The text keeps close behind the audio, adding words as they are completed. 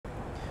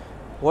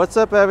What's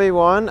up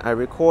everyone? I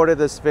recorded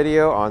this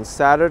video on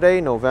Saturday,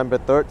 November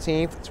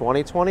 13th,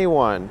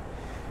 2021.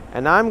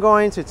 And I'm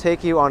going to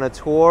take you on a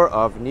tour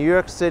of New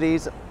York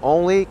City's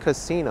only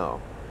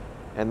casino.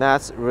 And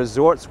that's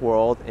Resorts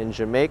World in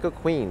Jamaica,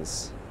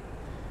 Queens.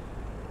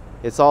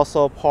 It's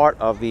also part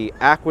of the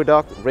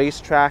Aqueduct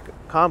Racetrack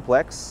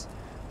complex.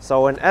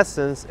 So in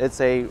essence, it's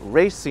a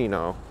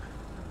racino,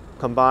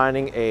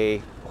 combining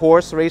a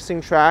horse racing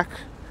track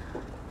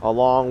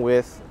along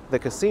with the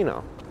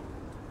casino.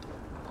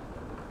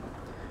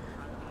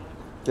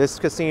 This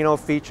casino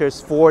features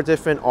 4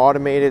 different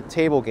automated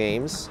table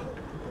games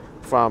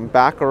from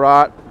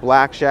Baccarat,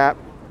 Blackjack,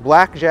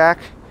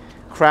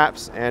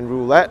 craps, and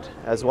Roulette,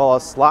 as well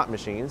as slot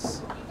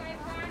machines.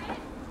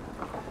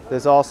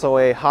 There's also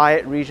a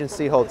Hyatt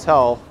Regency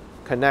Hotel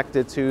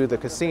connected to the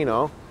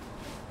casino.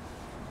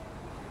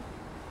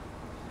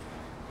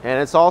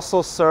 And it's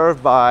also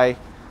served by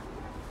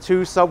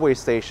 2 subway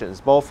stations,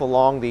 both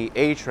along the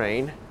A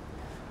train,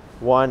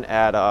 one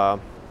at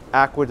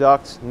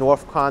Aqueduct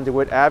North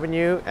Conduit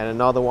Avenue and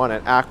another one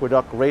at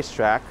Aqueduct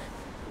Racetrack.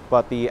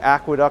 But the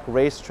Aqueduct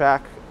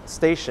Racetrack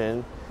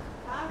station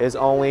is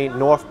only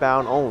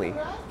northbound only.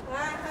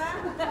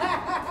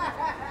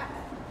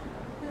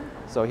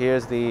 So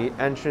here's the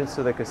entrance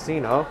to the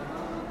casino.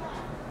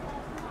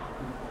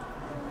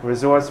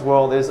 Resorts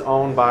World is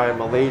owned by a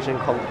Malaysian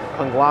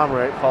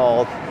conglomerate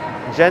called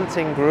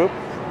Genting Group.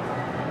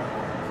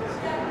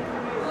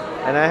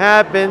 And I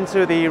have been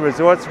to the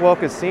Resorts World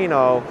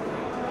Casino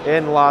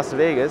in Las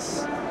Vegas.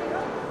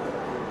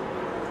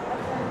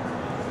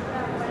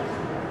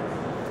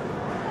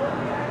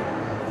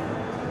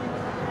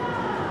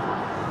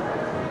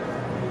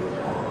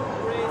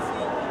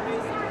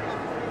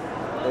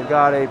 They've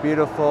got a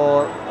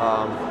beautiful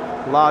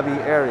lobby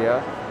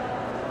area.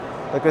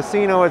 The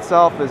casino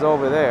itself is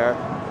over there.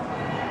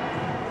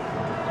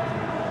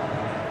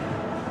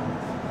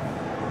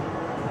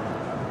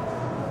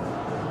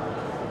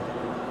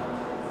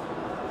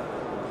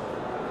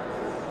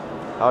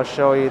 I'll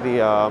show you the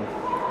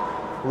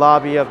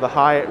lobby of the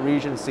Hyatt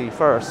Regency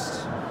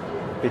first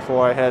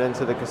before I head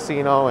into the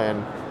casino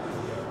and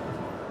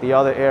the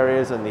other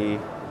areas in the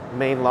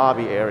main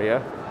lobby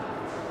area.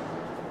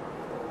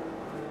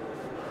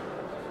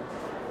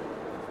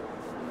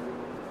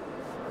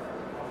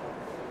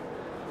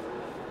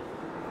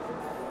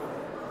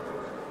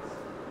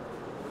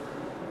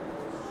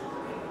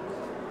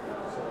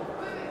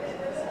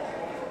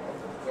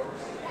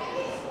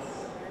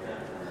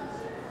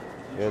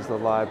 Here's the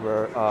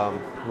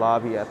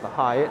lobby at the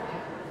Hyatt.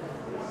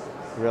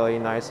 Really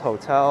nice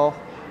hotel.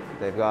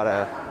 They've got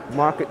a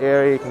market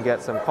area. You can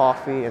get some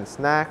coffee and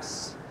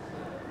snacks.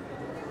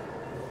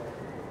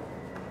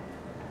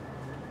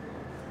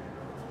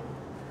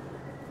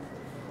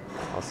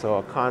 Also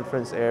a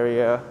conference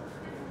area.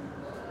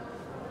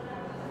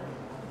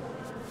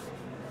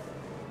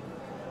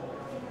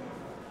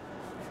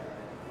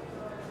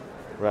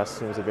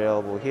 Restrooms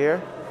available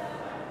here.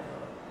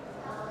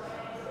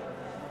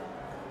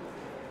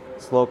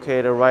 It's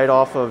located right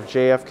off of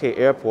JFK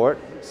Airport,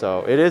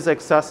 so it is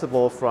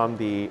accessible from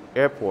the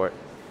airport.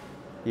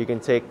 You can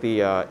take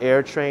the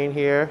air train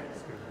here.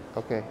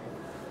 Okay.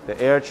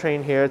 The air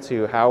train here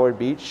to Howard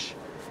Beach,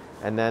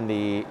 and then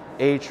the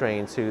A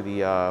train to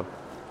the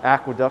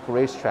Aqueduct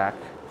Racetrack.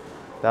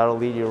 That'll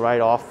lead you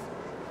right off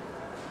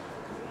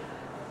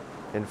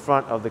in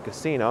front of the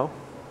casino.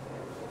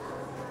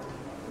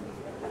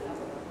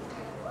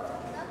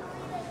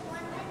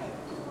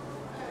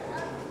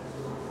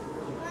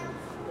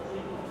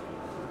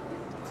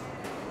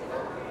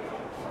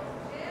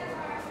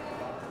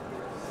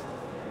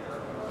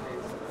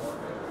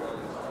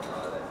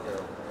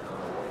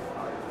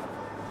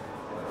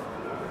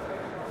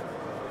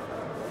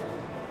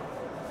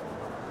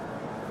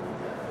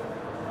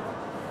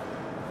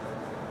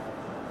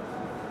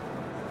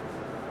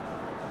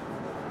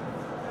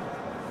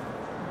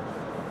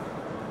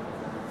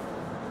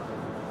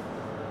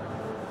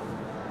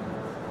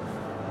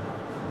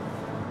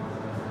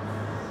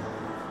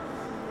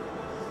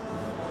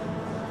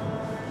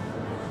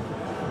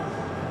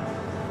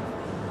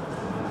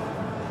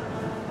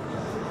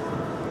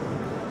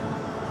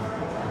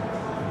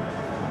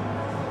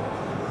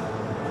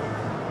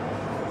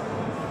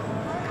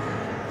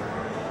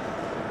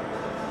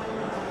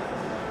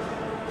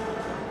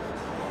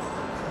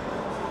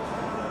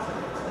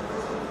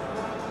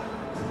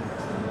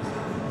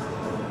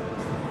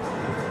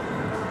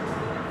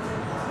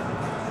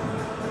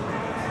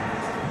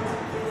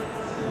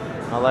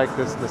 I like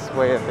this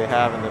display that they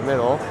have in the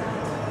middle.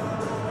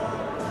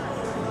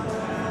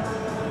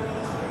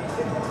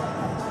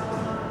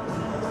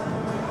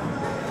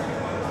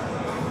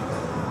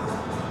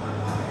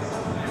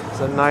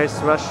 It's a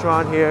nice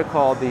restaurant here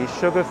called the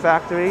Sugar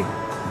Factory.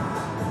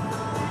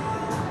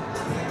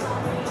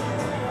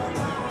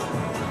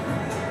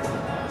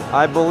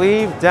 I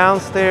believe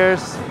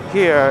downstairs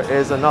here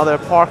is another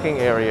parking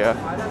area.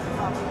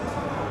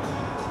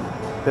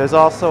 There's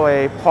also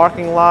a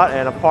parking lot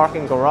and a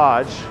parking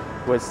garage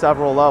with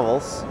several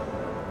levels.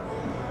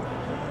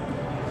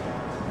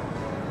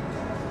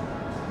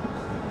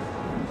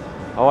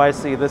 Oh, I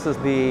see. This is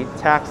the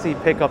taxi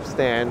pickup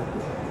stand.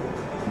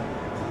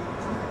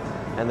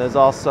 And there's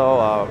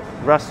also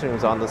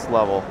restrooms on this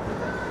level.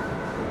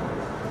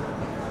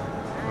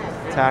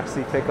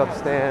 Taxi pickup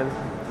stand.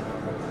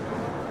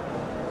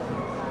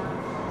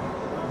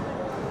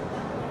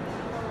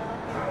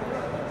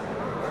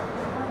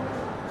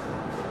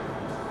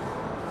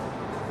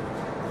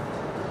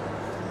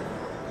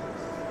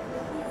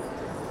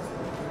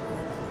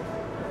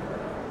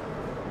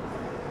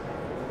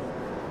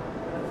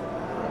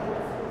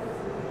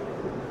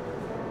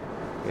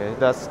 Okay,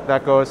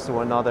 that goes to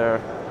another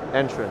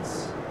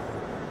entrance.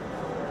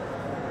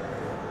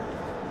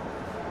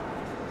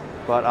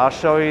 But I'll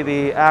show you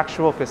the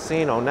actual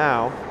casino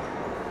now.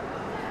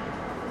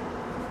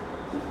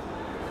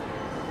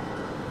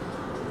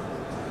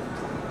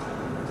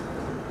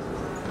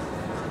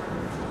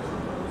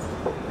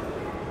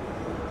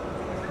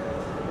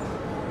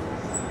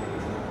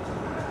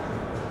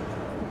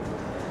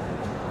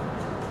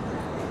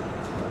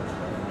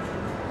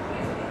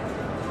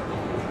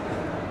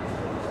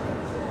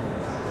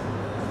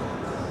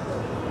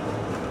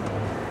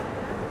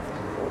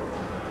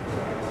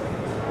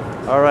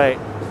 All right,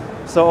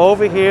 so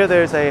over here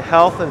there's a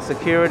health and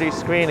security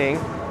screening.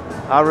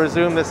 I'll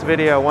resume this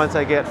video once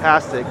I get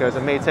past it because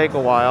it may take a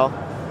while.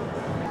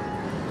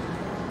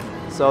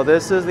 So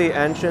this is the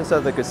entrance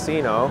of the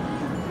casino.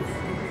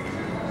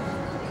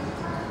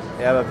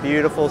 You have a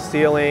beautiful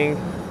ceiling,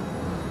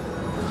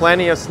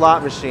 plenty of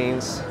slot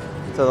machines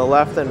to the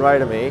left and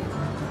right of me.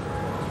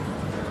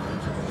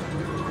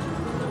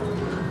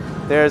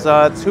 There's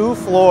 2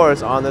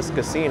 floors on this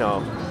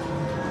casino.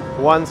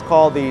 One's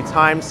called the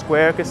Times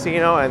Square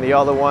Casino and the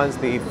other one's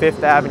the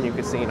Fifth Avenue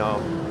Casino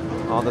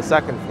on the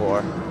 2nd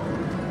floor.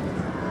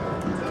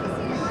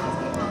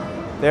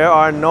 There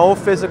are no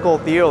physical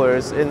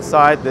dealers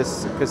inside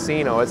this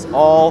casino. It's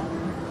all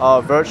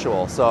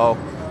virtual. So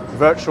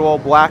virtual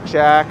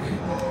Blackjack,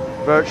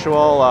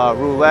 virtual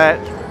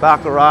Roulette,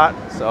 Baccarat.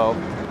 So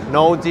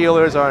no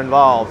dealers are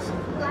involved.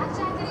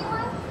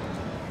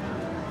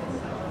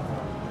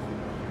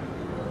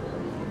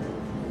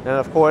 And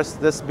of course,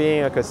 this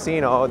being a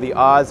casino, the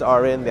odds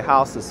are in the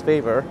house's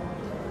favor.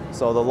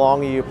 So the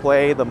longer you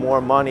play, the more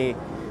money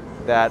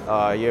that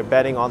you're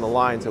betting on the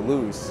line to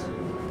lose.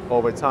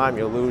 Over time,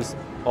 you'll lose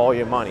all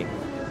your money.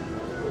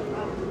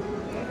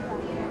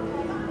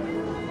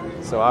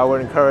 So I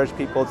would encourage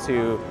people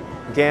to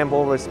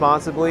gamble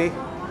responsibly.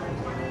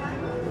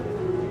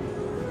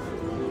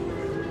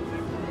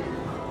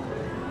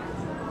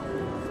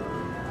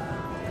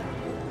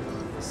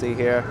 See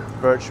here,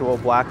 virtual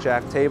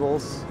blackjack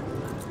tables.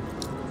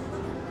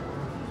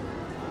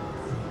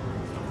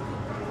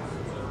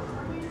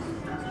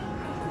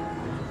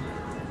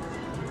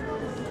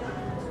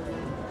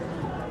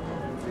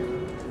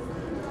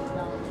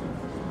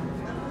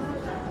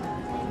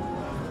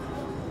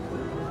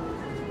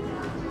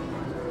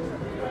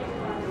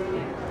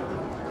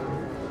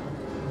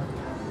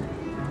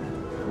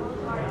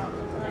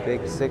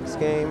 Big 6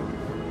 game.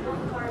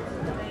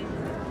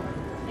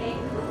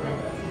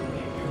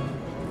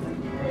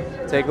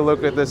 Take a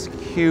look at this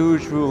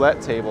huge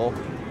roulette table.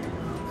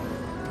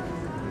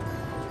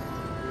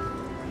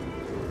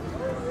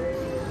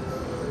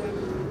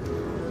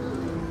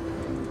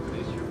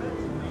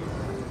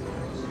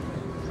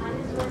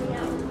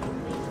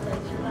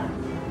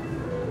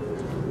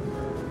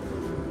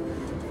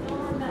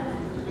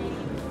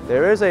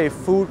 There is a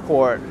food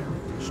court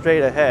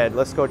straight ahead.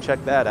 Let's go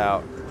check that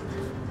out.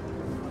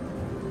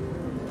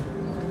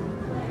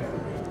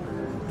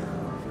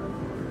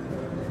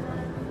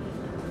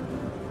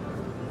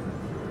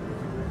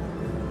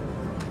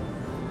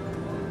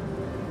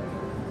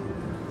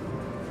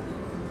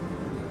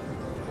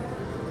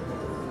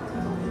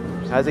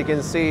 As you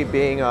can see,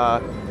 being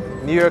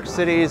New York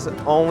City's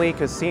only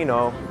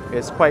casino,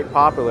 is quite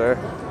popular.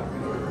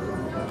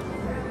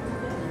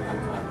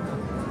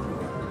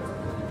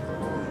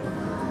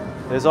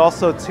 There's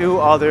also 2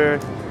 other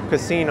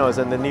casinos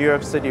in the New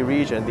York City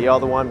region, the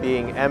other one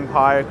being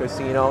Empire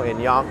Casino in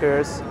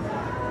Yonkers,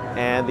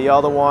 and the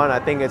other one, I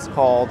think it's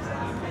called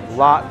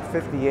Lot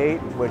 58,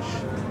 which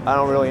I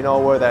don't really know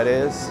where that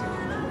is.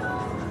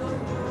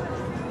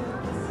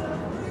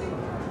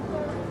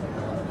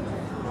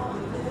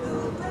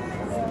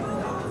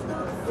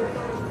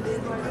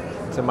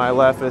 To my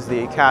left is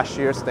the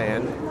cashier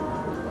stand.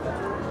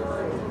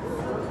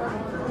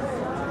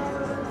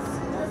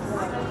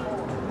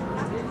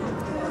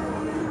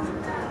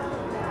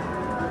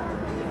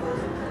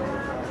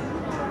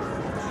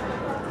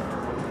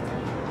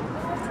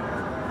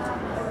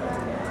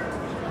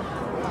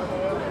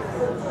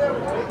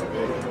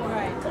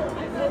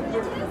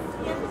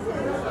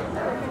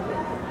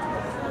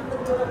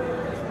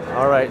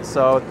 All right,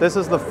 so this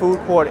is the food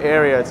court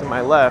area to my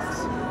left.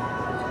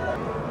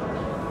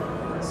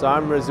 So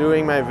I'm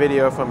resuming my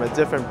video from a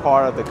different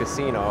part of the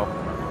casino,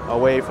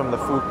 away from the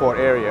food court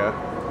area.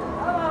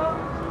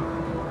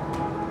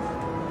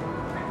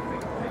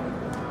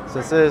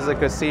 Since this is a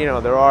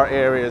casino, there are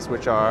areas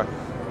which are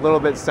a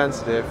little bit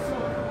sensitive.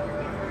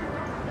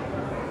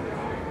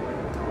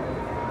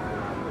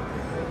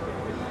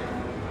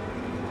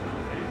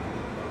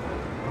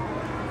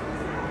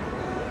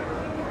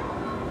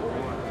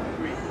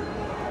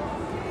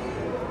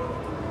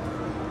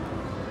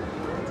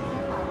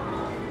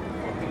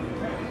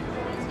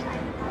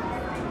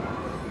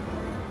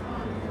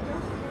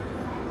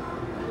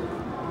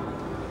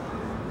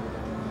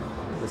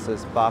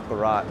 This is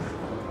Baccarat.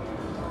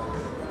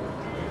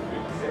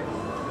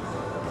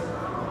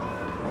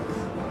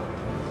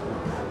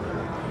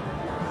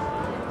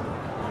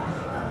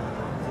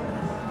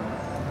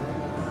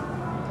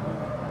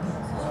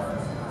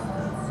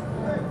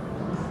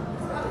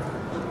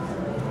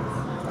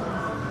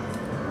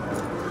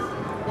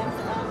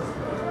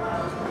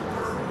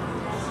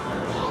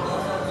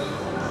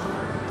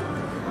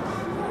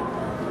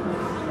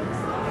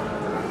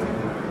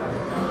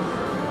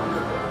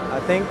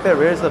 I think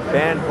there is a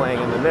band playing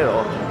in the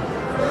middle.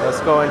 Let's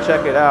go and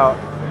check it out.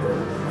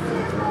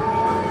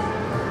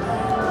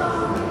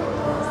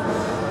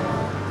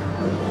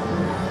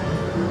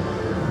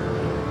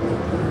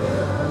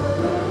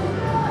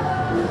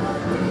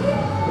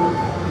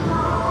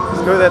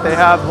 It's good that they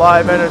have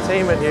live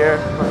entertainment here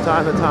from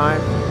time to time.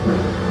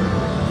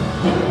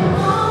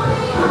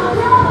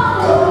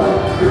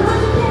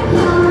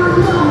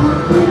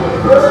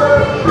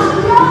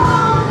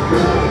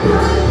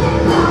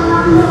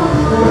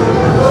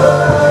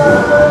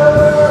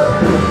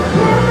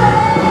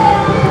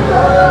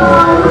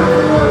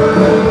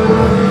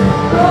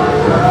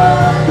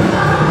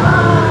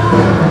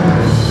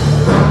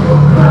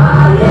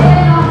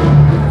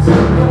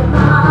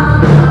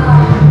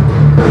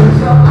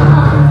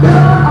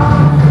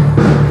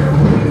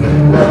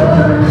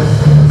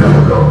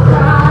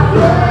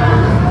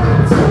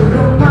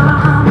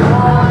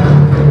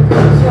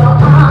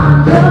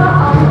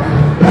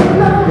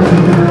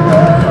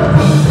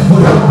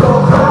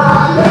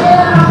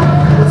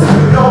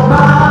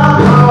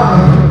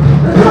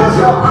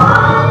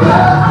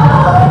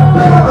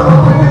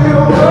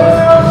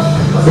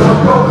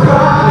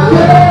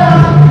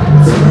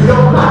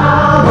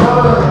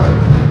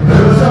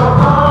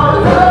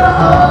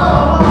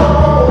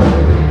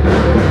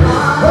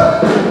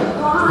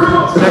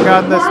 Check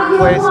out this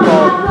place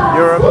called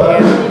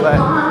European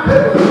Roulette.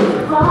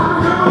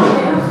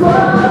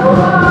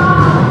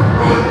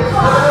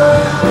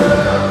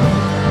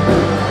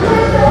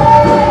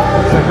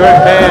 It's a good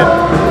band.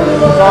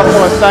 There's also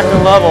a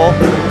second level.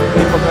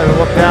 People can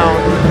look down.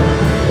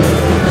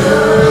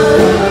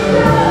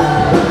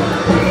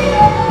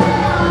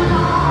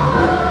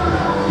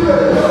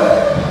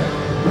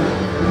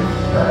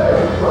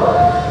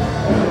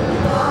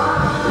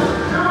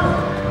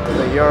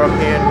 The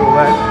European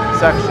Roulette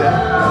section.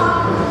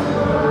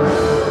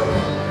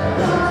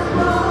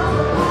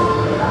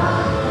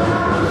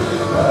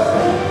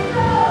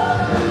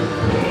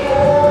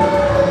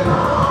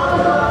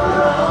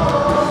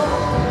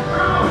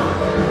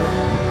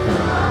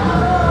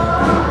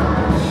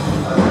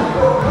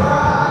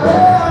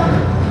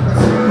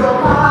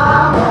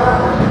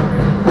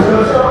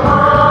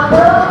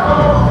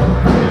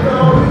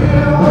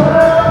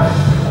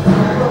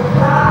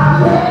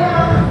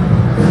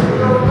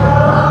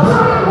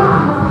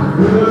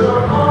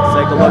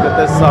 Look at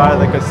this side of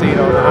the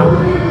casino now.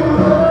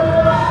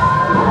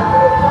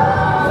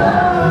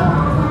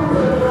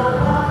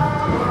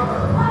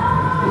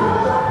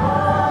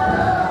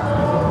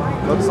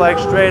 Looks like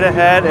straight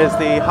ahead is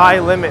the high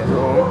limit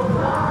room.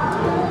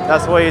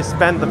 That's where you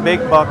spend the big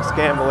bucks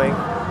gambling.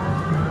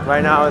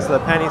 Right now is the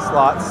penny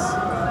slots.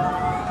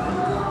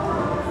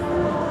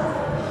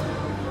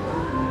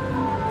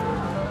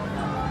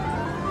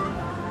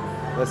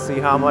 Let's see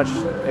how much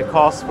it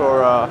costs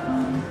for a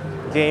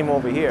game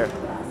over here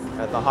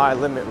at the high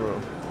limit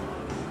room.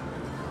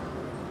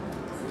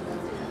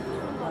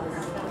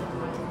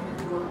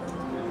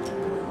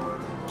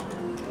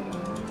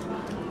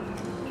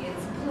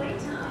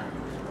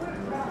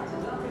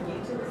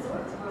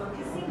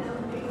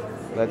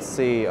 Let's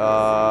see,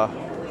 so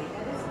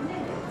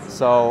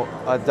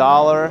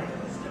 $1,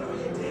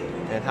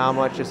 and how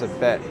much is a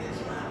bet?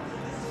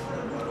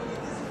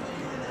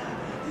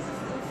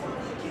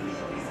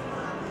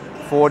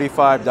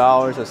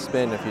 $45 a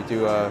spin if you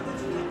do a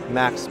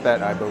max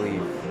bet, I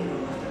believe.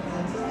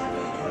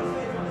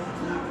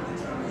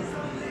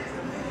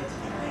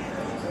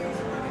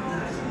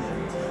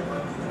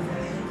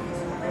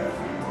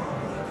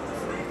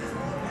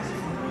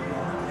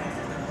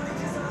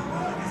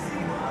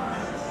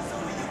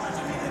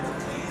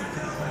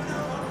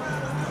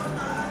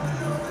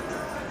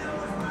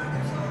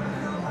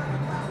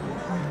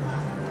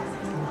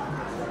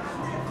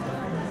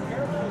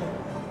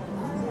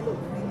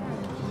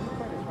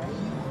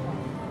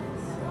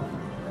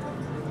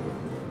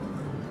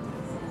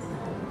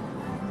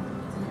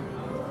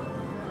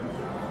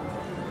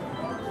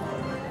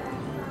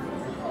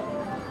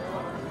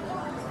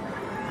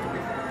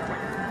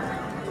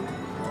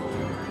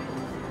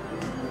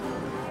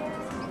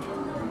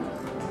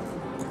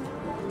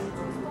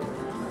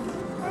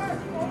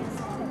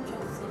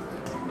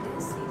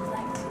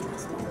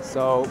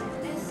 So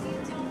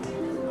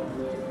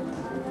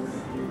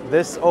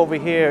this over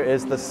here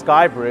is the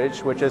Sky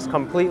Bridge, which is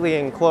completely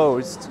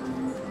enclosed.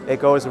 It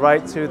goes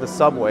right to the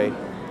subway,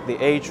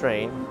 the A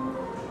train.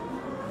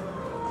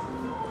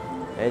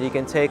 And you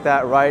can take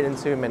that right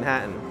into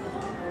Manhattan.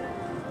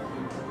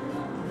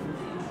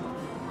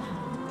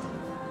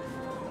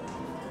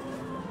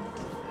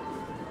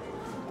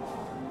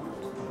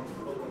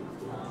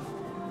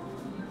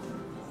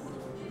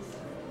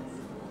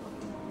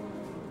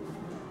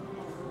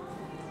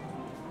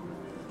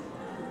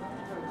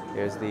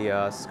 Here's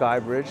the Sky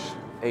Bridge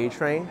A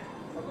train.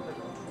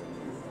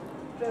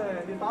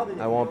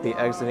 I won't be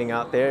exiting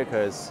out there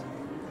because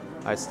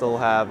I still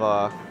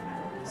have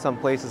some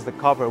places to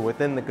cover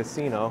within the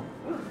casino.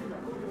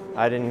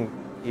 I didn't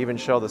even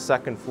show the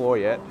second floor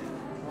yet.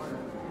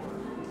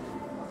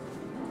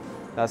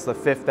 That's the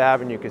Fifth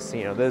Avenue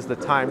Casino. This is the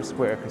Times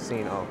Square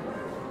Casino.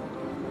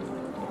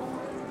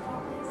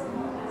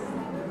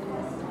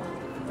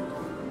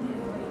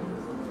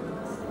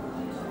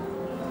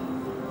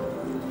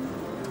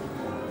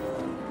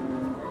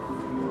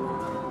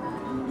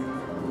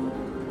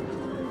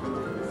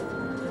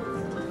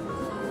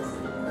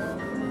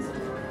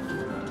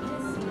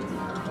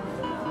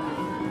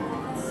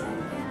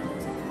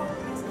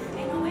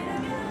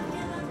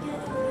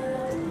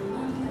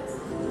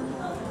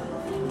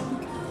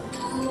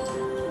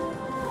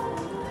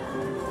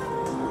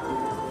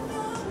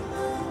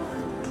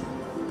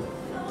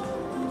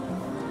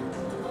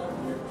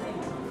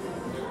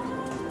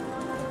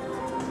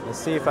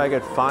 Let's see if I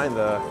could find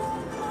the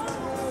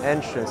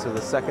entrance to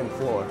the second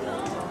floor.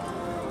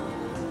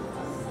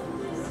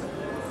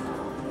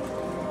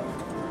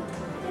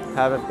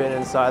 Haven't been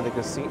inside the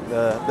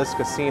this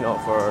casino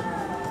for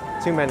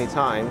too many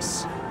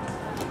times.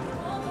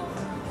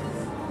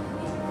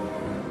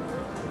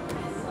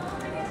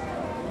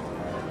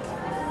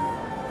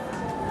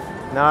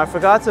 Now I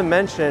forgot to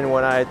mention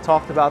when I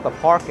talked about the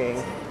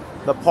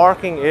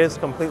parking is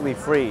completely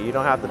free. You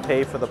don't have to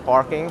pay for the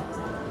parking.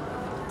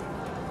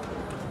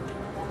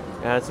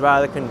 And it's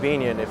rather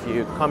convenient if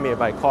you come here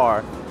by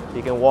car.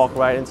 You can walk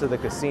right into the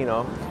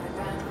casino.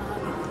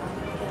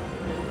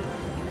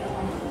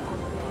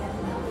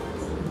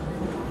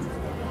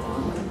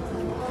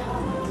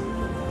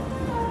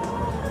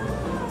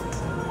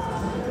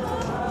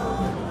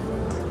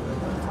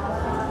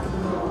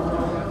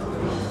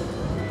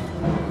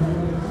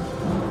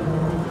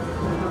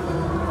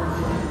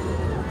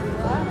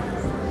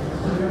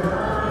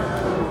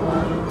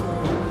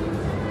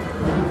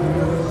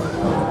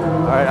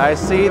 I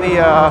see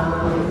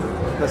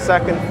the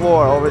second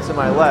floor over to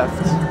my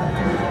left.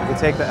 You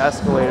take the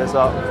escalators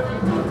up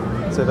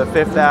to the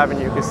Fifth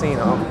Avenue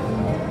Casino.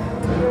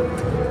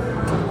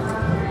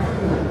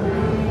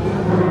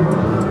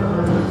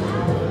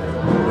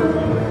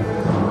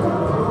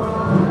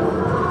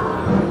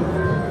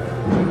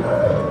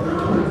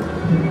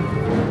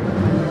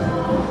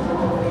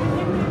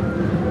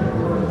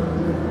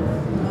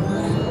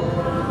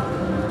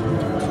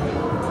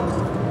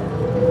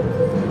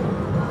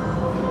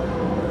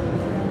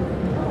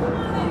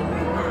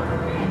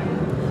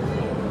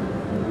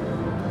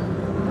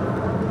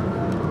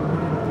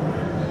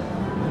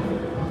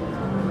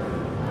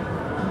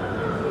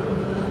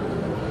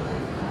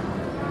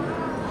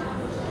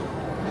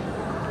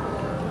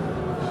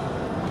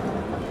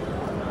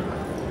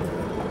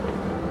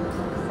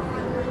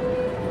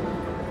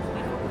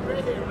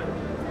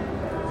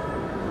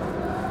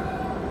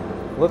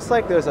 Looks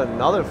like there's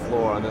another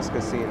floor on this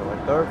casino,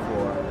 a third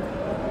floor.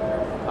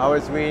 I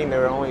was reading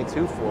there were only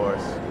 2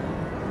 floors.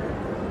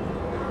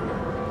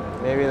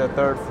 Maybe the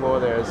third floor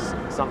there's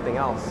something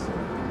else.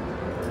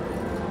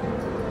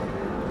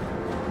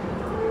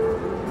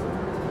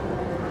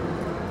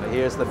 But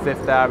here's the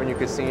Fifth Avenue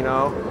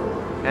Casino,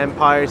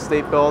 Empire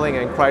State Building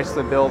and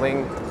Chrysler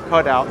Building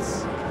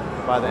cutouts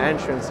by the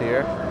entrance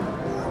here.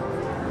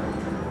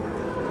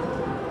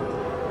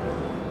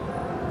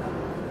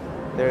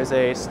 There's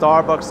a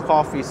Starbucks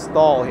coffee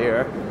stall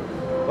here,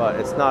 but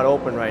it's not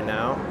open right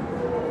now.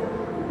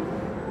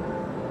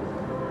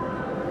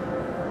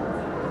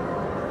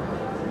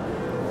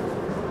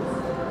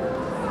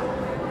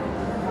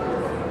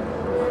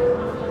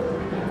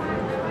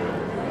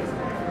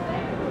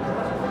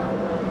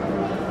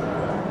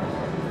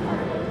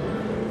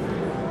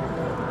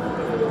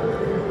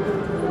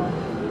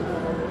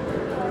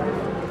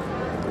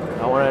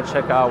 I want to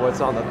check out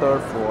what's on the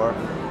third floor.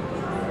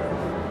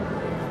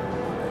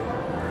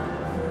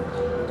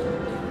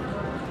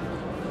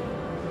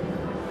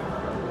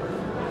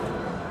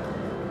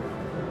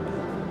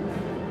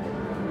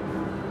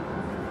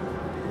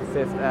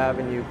 Fifth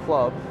Avenue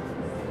Club.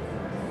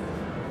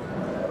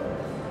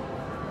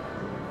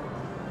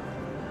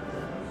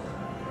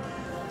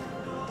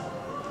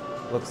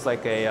 Looks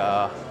like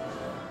a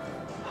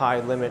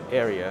high limit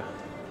area.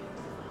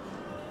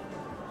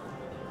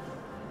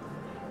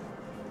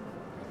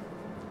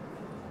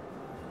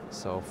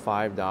 So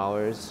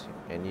 $5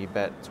 and you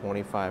bet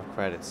 25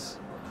 credits.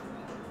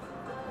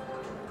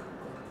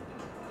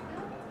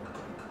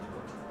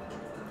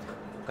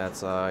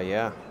 That's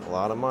yeah, a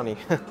lot of money.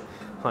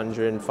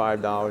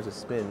 $105 a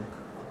spin.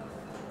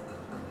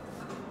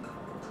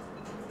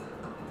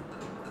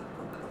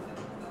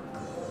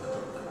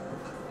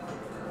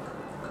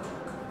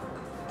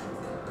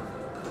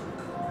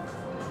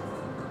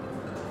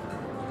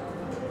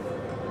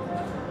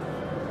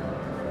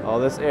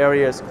 Oh, this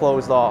area is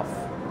closed off.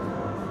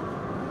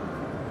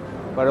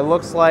 But it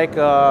looks like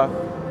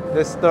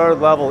this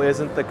third level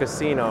isn't the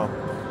casino.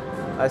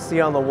 I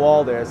see on the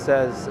wall there, it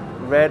says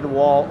Red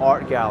Wall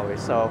Art Gallery.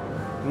 So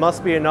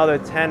Must be another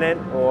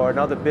tenant or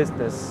another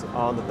business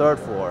on the 3rd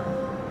floor.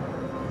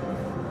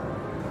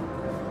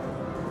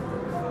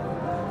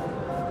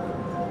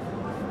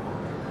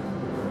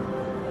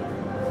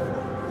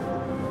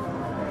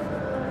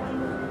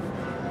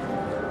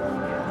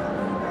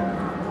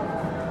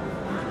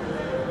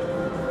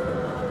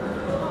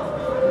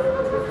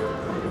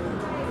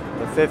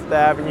 The 5th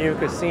Avenue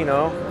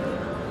Casino.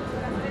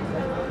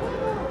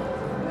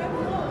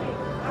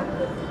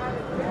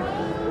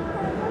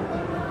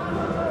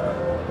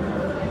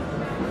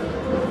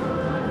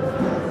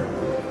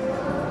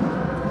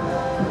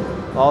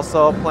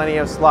 Also, plenty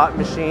of slot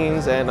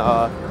machines and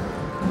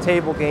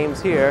table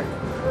games here.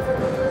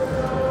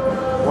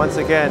 Once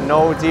again,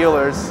 no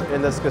dealers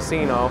in this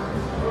casino,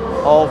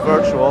 all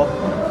virtual.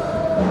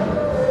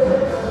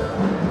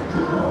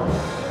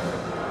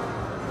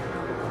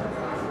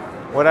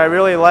 What I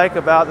really like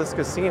about this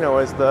casino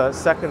is the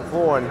 2nd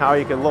floor and how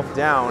you can look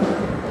down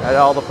at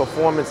all the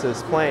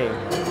performances playing.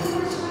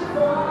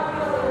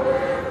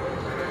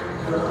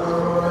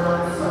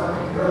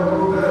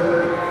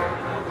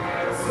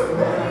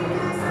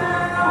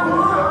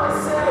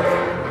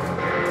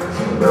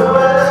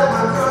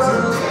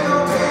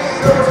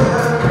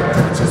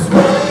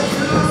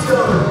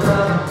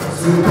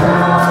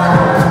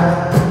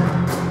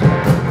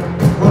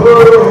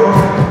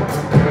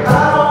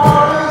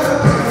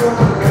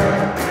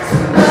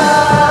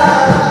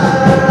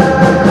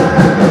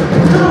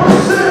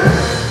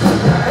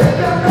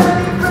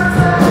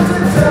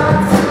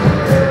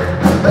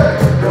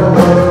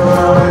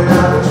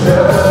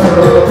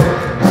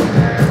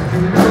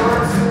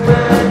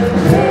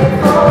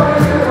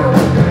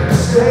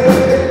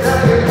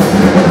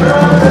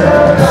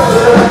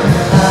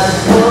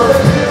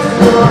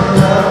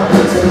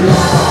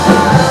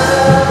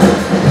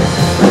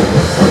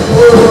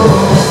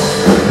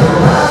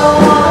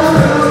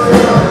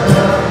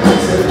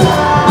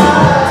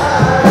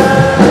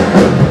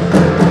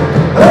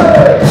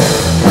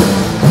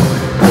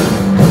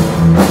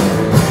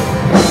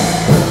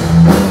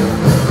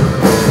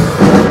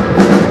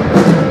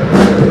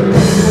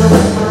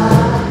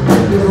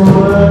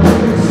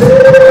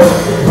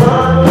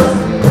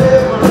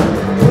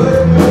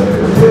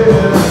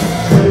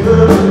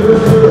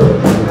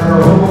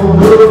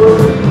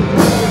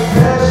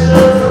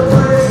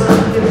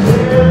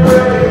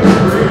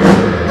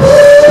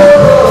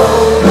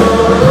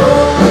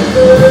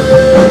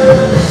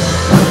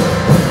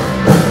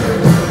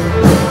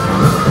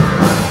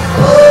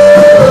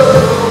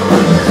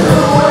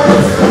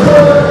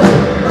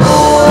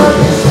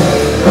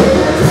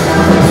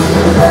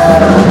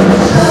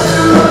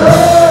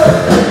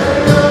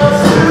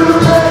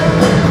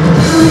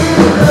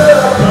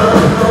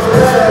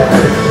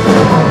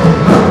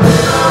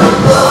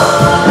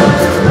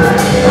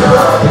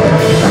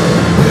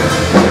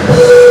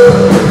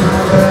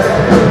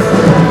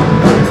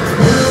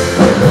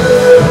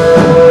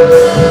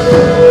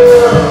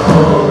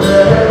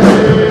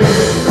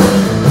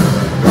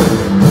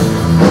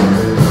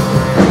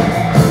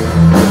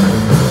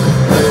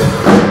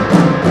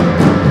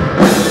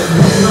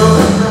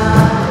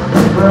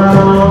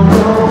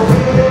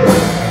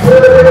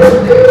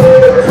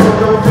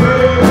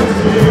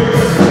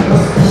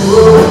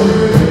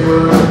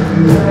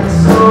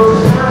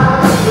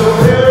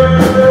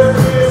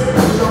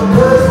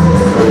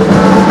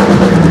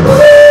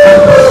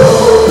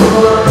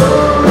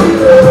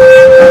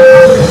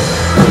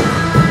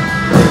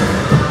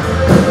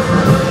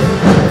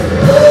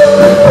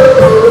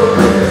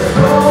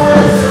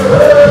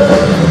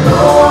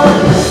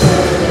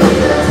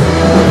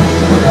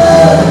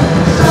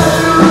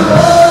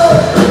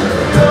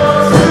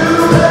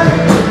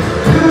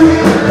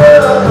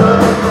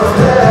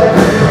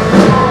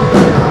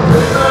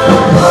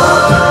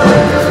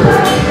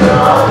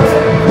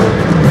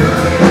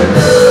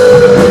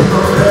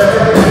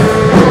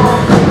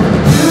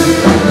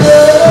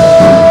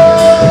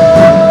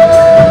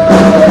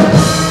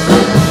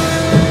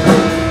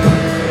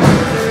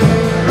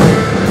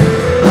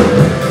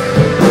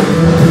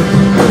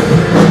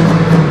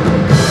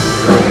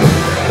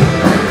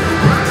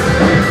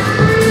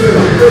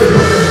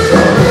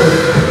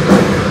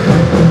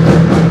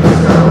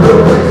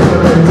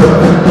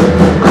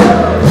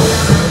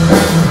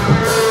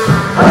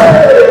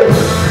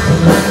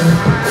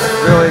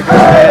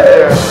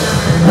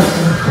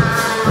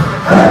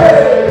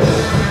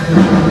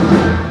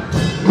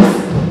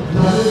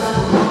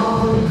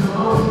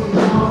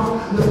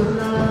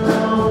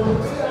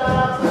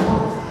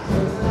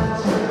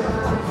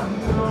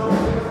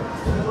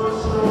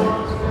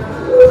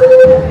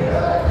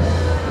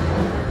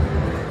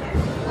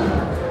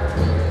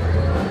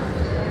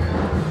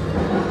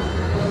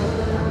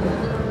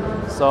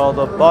 So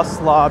the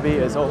bus lobby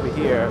is over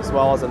here, as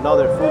well as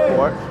another food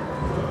court.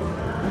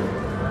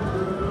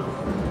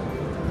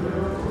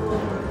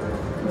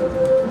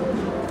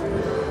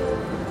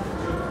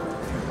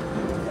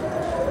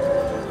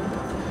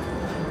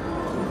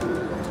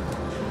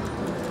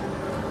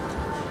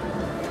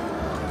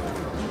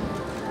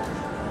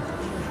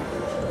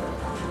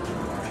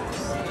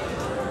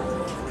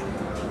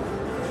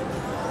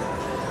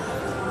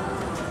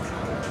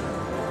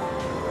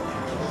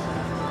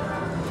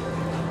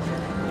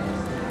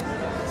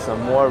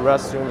 some more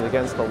restrooms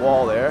against the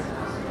wall there.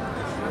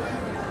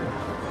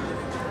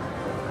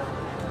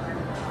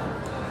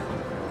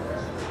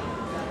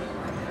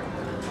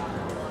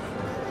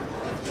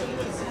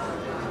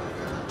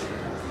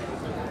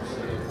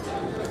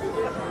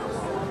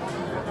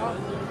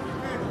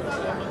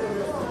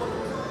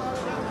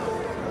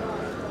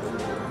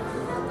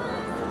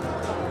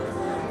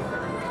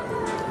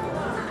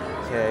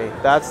 Okay,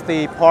 that's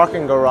the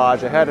parking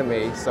garage ahead of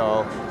me,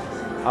 so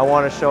I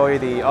want to show you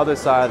the other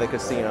side of the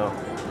casino.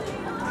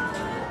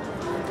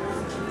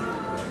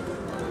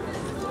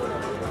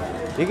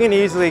 You can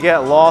easily get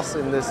lost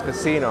in this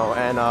casino,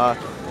 and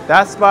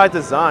that's by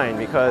design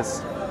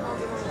because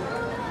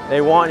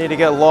they want you to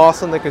get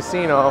lost in the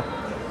casino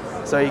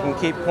so you can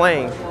keep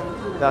playing.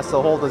 That's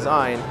the whole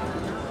design.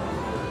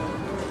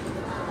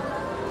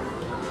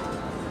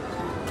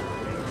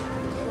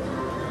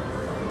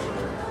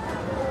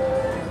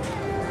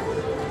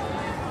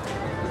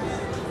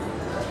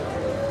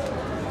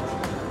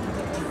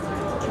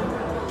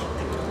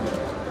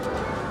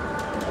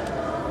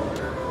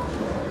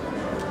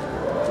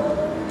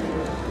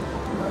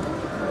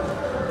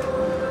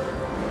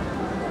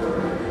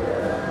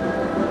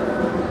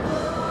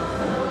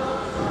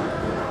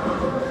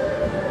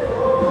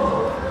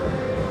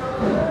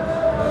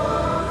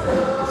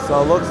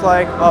 So it looks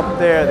like up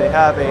there they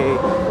have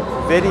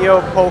a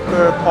video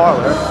poker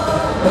parlor.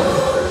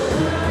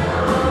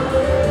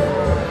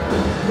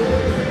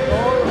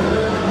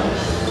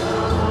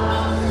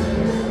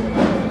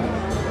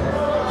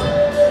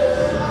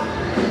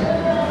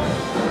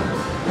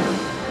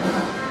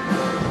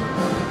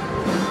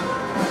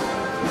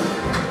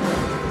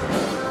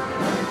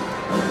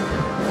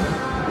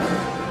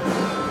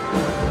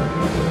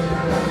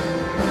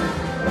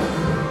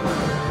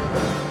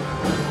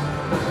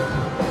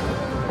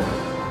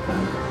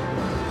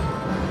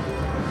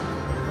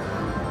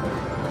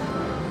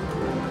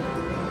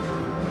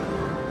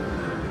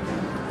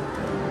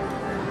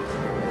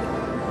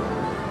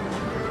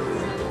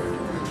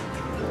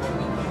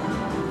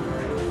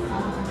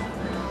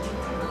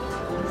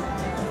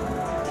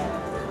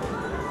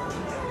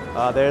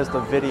 There's the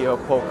video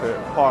poker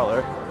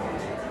parlor.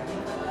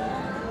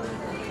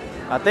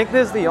 I think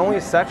this is the only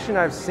section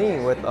I've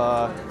seen with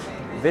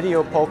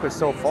video poker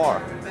so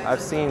far.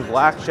 I've seen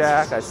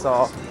Blackjack, I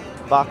saw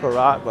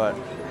Baccarat, but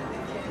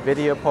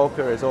video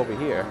poker is over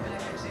here.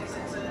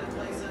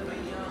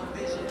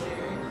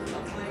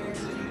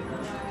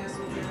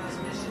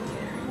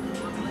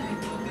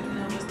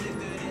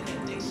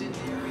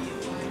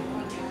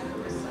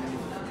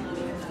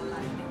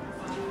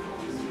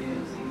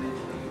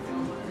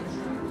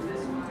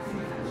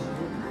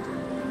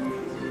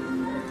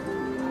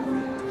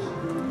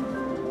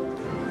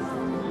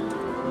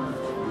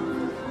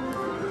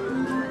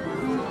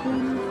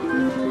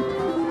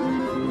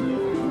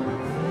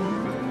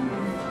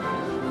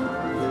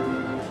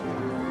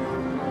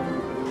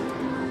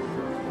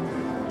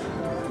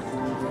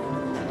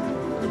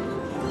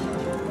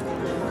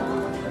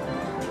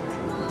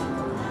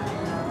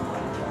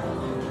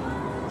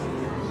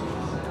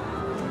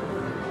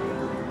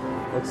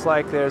 Looks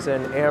like there's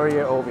an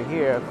area over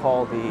here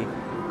called the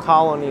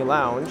Colony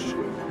Lounge.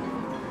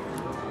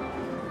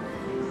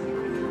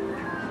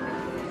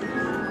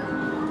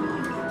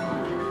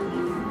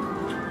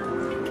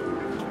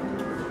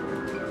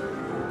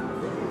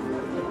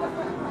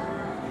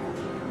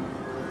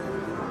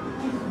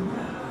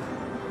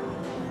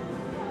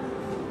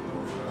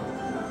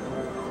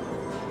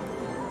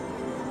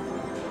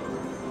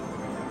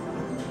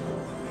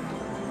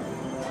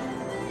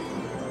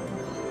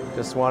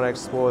 Just want to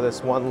explore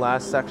this one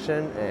last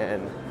section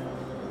and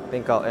I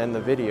think I'll end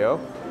the video.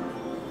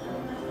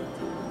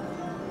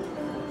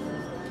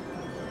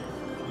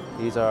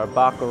 These are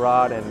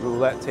Baccarat and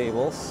Roulette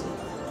tables.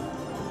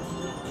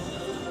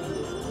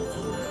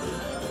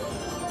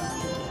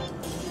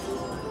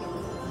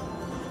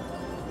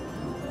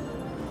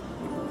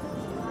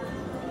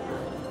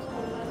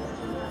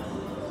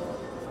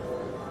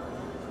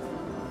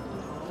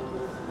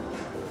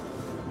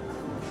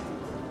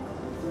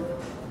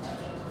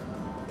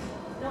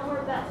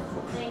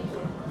 Thank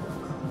you.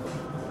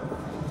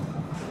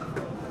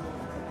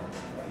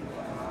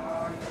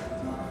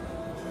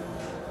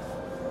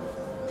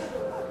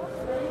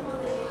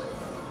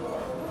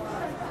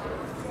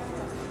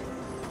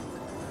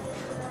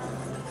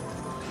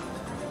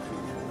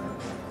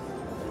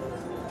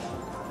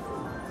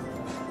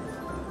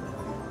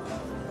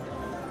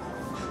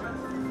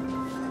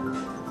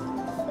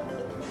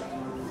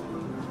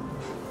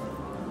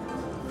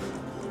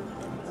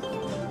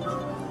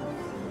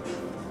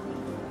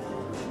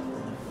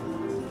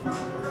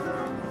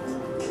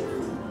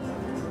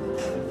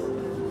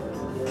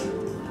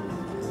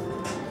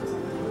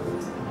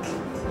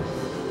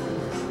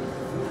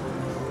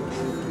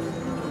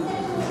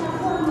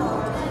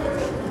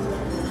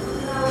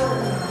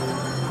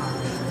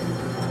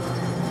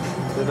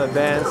 Did the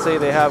band say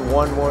they have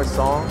one more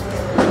song?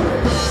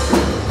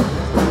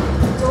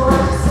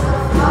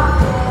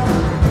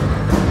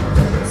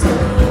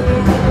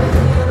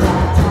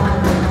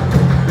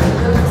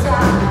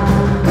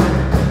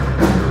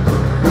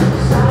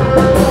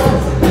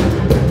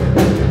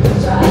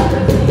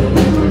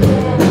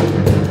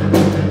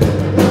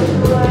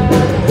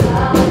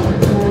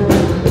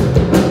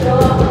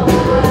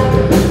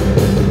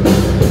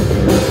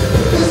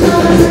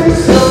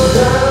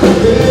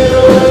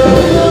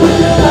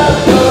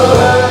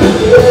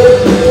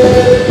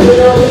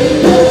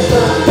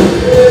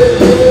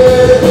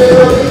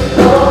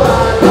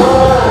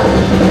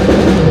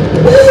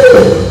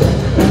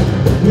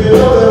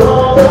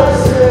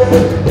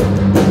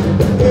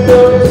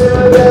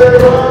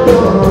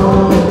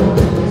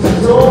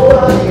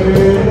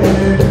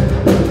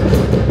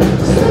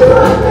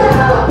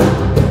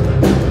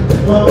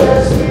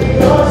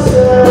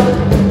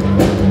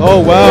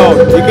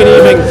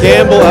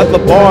 gamble at the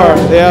bar.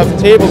 They have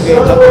table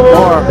games at the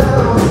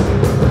bar.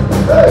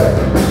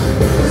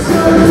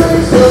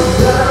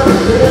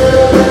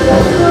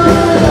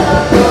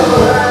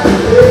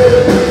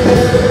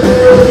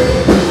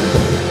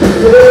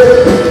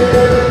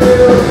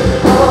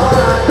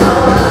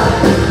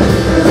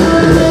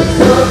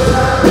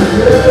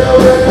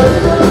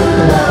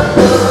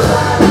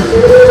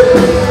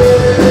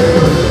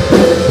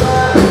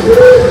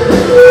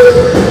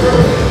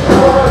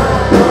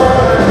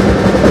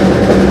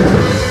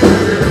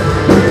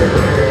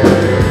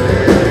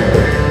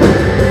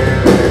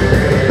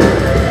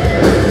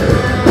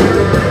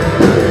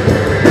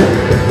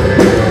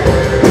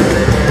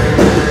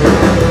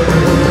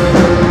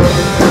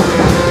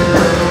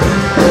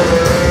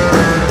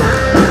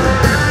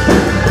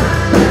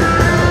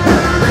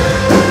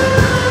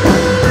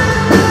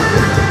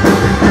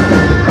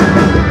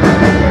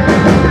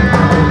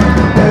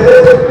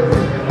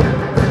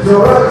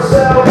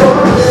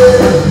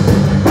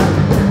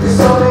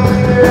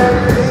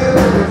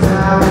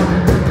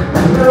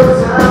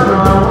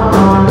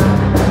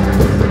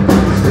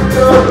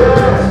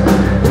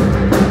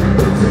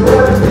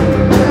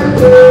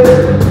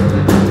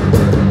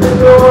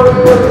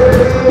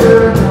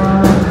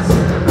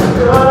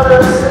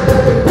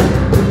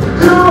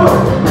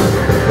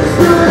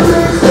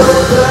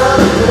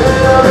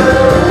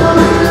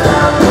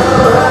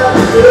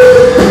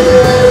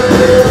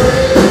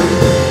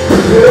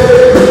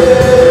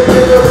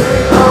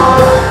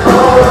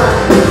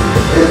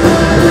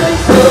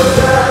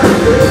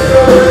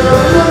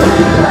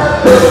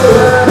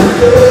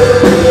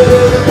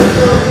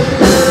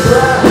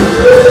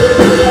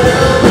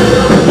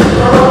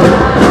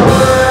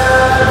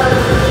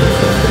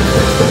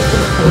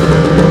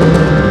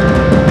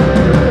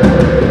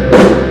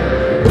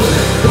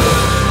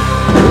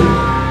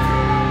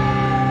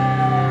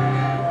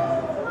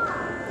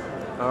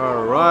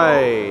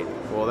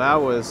 Well,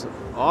 that was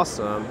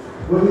awesome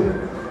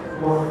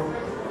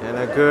and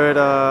a good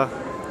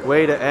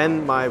way to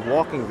end my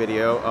walking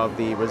video of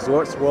the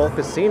Resorts World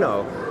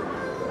Casino.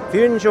 If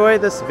you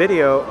enjoyed this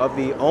video of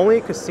the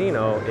only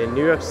casino in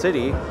New York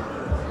City,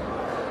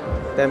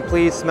 then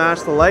please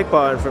smash the like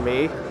button for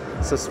me,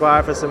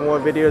 subscribe for some more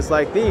videos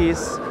like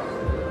these,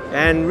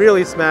 and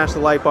really smash the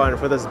like button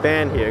for this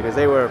band here because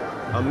they were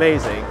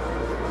amazing.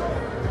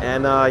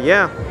 And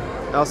yeah,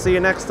 I'll see you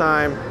next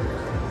time.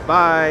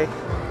 Bye.